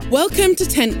Welcome to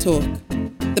Tent Talk,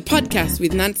 the podcast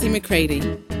with Nancy McCready,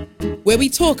 where we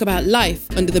talk about life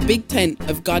under the big tent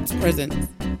of God's presence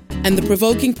and the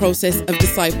provoking process of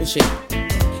discipleship.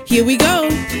 Here we go.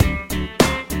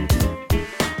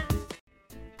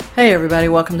 Hey everybody,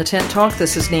 welcome to Tent Talk.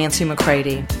 This is Nancy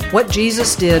McCready. What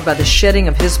Jesus did by the shedding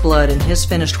of His blood and His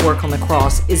finished work on the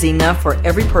cross is enough for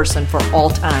every person for all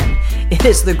time. It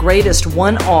is the greatest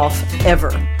one-off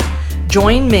ever.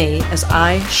 Join me as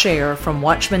I share from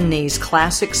Watchman Nee's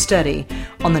classic study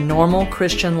on the normal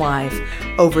Christian life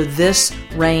over this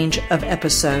range of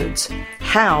episodes.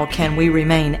 How can we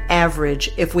remain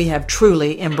average if we have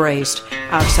truly embraced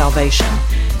our salvation?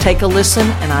 Take a listen,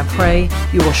 and I pray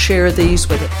you will share these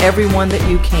with everyone that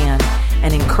you can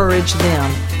and encourage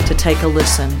them to take a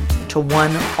listen to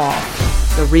One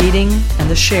Off, the reading and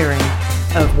the sharing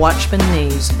of Watchman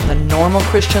Nee's The Normal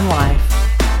Christian Life.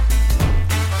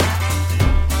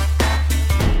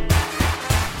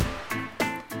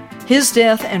 His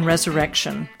death and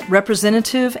resurrection,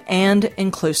 representative and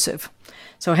inclusive.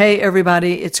 So hey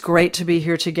everybody, it's great to be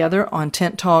here together on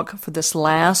Tent Talk for this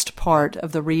last part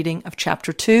of the reading of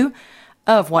Chapter 2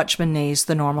 of Watchman Nee's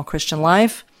The Normal Christian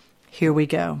Life. Here we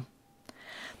go.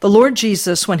 The Lord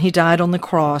Jesus, when He died on the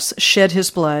cross, shed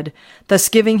His blood, thus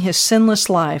giving His sinless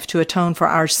life to atone for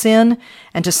our sin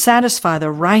and to satisfy the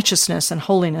righteousness and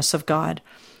holiness of God.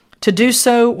 To do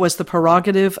so was the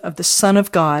prerogative of the Son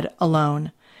of God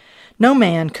alone. No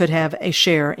man could have a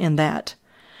share in that.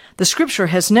 The Scripture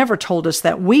has never told us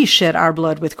that we shed our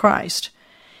blood with Christ.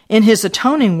 In His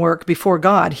atoning work before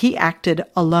God, He acted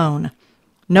alone.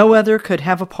 No other could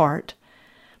have a part.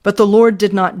 But the Lord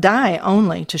did not die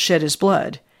only to shed His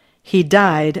blood. He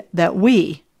died that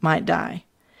we might die.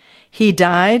 He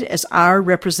died as our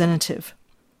representative.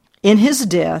 In His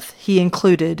death, He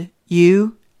included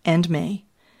you and me.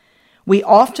 We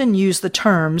often use the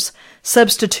terms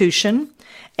substitution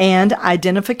and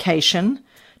identification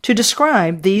to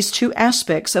describe these two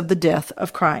aspects of the death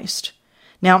of Christ.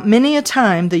 Now, many a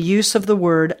time the use of the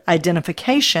word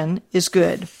identification is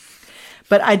good,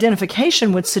 but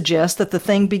identification would suggest that the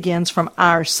thing begins from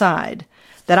our side,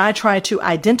 that I try to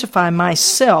identify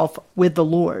myself with the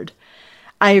Lord.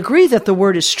 I agree that the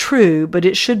word is true, but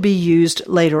it should be used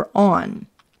later on.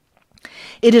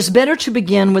 It is better to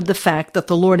begin with the fact that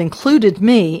the Lord included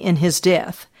me in His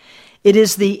death. It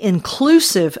is the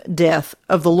inclusive death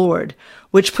of the Lord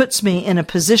which puts me in a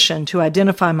position to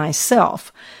identify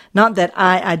myself, not that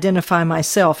I identify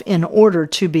myself in order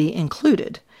to be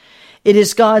included. It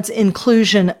is God's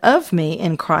inclusion of me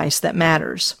in Christ that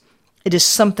matters. It is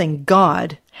something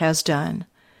God has done.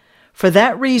 For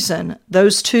that reason,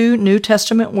 those two New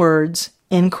Testament words,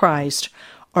 in Christ,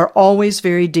 are always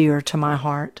very dear to my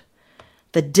heart.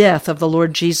 The death of the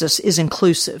Lord Jesus is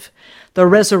inclusive. The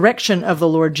resurrection of the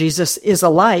Lord Jesus is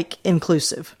alike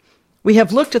inclusive. We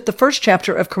have looked at the first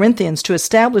chapter of Corinthians to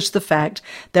establish the fact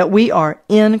that we are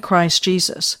in Christ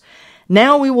Jesus.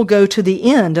 Now we will go to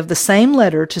the end of the same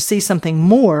letter to see something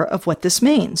more of what this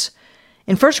means.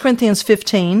 In 1 Corinthians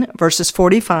 15, verses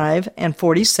 45 and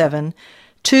 47,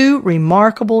 two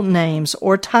remarkable names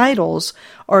or titles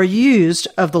are used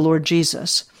of the Lord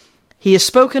Jesus. He is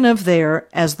spoken of there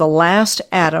as the last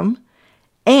Adam,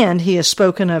 and He is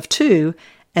spoken of, too,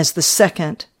 as the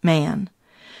second man.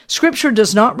 Scripture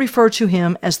does not refer to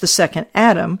Him as the second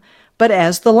Adam, but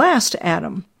as the last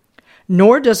Adam.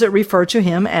 Nor does it refer to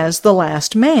Him as the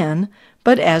last man,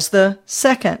 but as the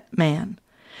second man.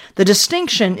 The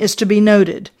distinction is to be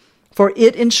noted, for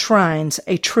it enshrines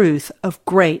a truth of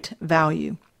great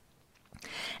value.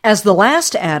 As the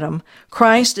last Adam,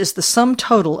 Christ is the sum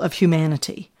total of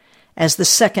humanity. As the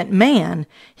second man,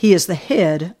 He is the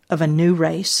head of a new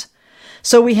race.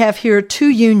 So we have here two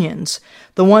unions,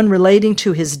 the one relating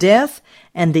to His death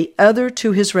and the other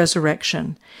to His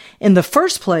resurrection. In the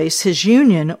first place, His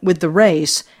union with the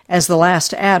race, as the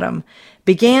last Adam,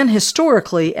 began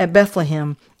historically at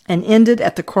Bethlehem and ended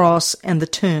at the cross and the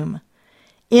tomb.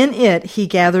 In it He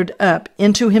gathered up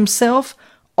into Himself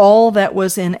all that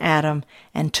was in Adam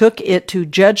and took it to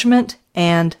judgment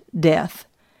and death.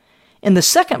 In the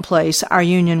second place, our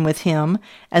union with Him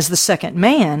as the second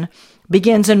man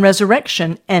begins in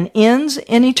resurrection and ends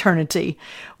in eternity,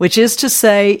 which is to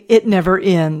say, it never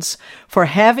ends. For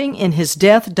having in His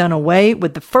death done away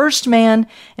with the first man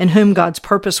in whom God's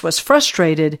purpose was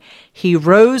frustrated, He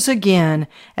rose again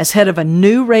as head of a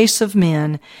new race of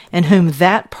men in whom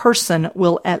that person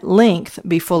will at length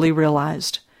be fully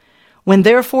realized. When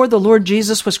therefore the Lord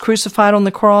Jesus was crucified on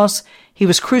the cross, He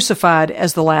was crucified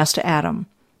as the last Adam.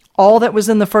 All that was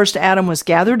in the first Adam was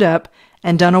gathered up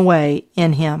and done away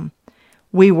in Him.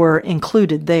 We were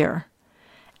included there.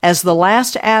 As the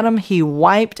last Adam, he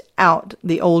wiped out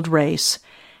the old race.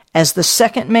 As the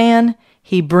second man,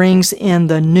 he brings in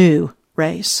the new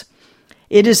race.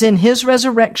 It is in his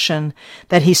resurrection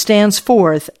that he stands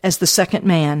forth as the second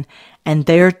man, and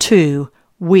there too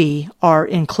we are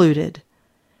included.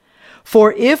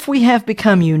 For if we have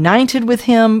become united with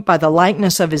him by the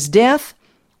likeness of his death,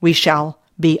 we shall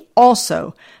be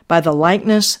also by the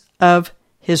likeness of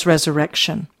his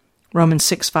resurrection. Romans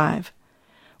 6:5.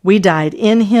 We died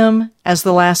in him as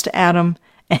the last Adam,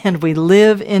 and we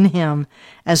live in him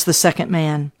as the second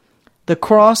man. The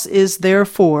cross is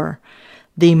therefore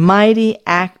the mighty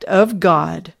act of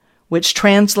God, which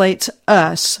translates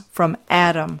us from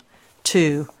Adam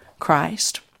to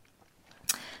Christ.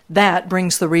 That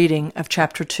brings the reading of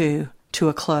chapter 2 to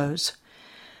a close.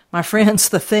 My friends,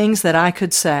 the things that I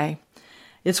could say,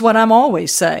 it's what I'm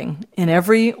always saying in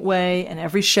every way and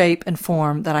every shape and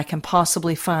form that I can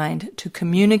possibly find to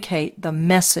communicate the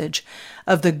message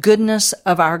of the goodness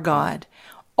of our God,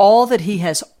 all that he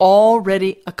has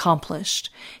already accomplished.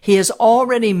 He has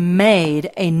already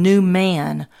made a new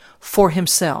man for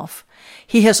himself.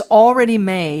 He has already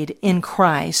made in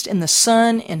Christ, in the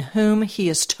Son in whom he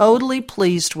is totally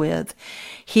pleased with,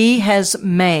 he has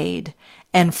made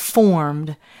and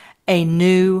formed a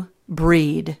new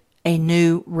breed, a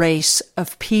new race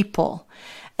of people,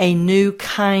 a new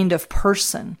kind of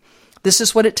person. This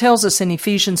is what it tells us in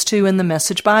Ephesians 2 in the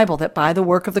Message Bible, that by the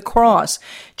work of the cross,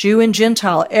 Jew and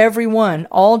Gentile, everyone,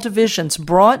 all divisions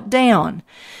brought down,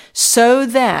 so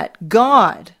that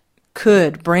God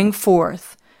could bring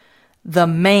forth the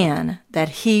man that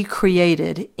he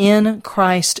created in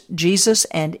Christ Jesus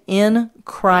and in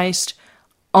Christ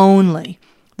only.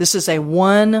 This is a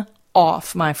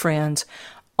one-off, my friends.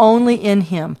 Only in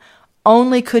him.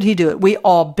 Only could he do it. We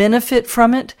all benefit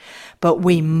from it, but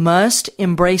we must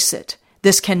embrace it.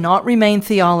 This cannot remain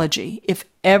theology. If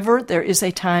ever there is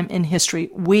a time in history,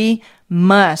 we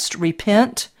must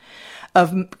repent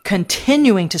of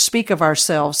continuing to speak of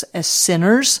ourselves as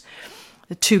sinners,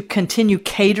 to continue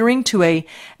catering to a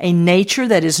nature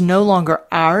that is no longer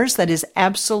ours, that is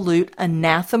absolute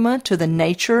anathema to the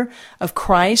nature of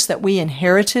Christ that we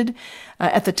inherited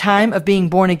at the time of being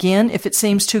born again. If it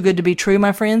seems too good to be true,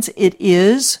 my friends, it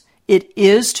is. It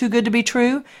is too good to be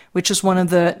true, which is one of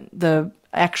the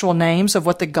actual names of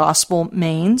what the gospel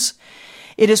means.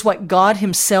 It is what God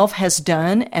himself has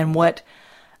done and what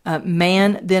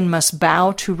man then must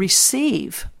bow to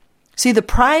receive. See, the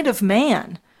pride of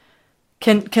man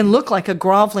can look like a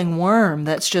groveling worm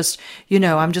that's just,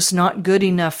 I'm just not good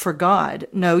enough for God.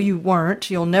 No, you weren't.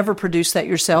 You'll never produce that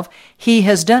yourself. He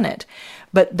has done it.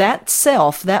 But that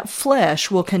self, that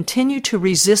flesh, will continue to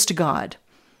resist God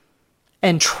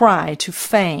and try to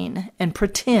feign and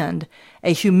pretend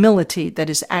a humility that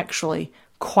is actually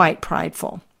quite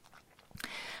prideful.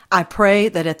 I pray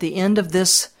that at the end of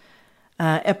this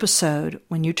episode,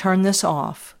 when you turn this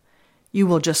off, you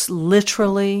will just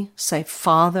literally say,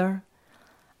 Father,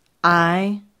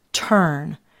 I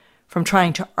turn from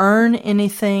trying to earn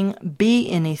anything, be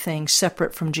anything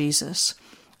separate from Jesus.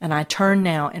 And I turn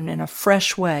now, and in a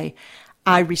fresh way,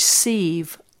 I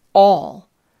receive all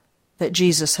that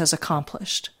Jesus has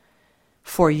accomplished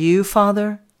for you,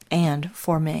 Father, and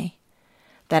for me,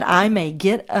 that I may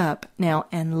get up now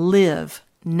and live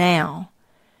now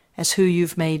as who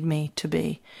you've made me to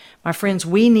be. My friends,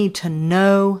 we need to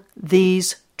know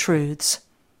these truths.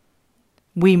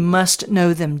 We must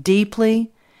know them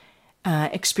deeply,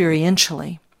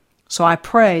 experientially. So I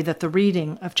pray that the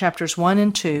reading of chapters 1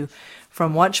 and 2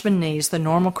 from Watchman Nee's The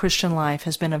Normal Christian Life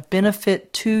has been of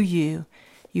benefit to you.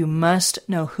 You must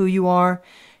know who you are.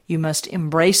 You must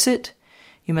embrace it.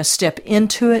 You must step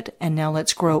into it, and now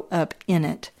let's grow up in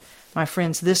it. My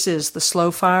friends, this is the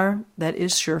slow fire that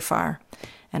is surefire,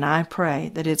 and I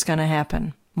pray that it's going to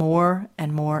happen more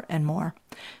and more and more.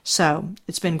 So,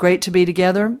 it's been great to be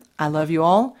together. I love you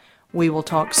all. We will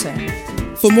talk soon.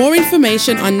 For more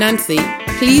information on Nancy,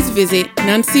 please visit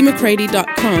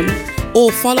nancymccready.com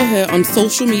or follow her on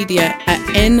social media at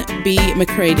NB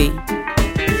McCready.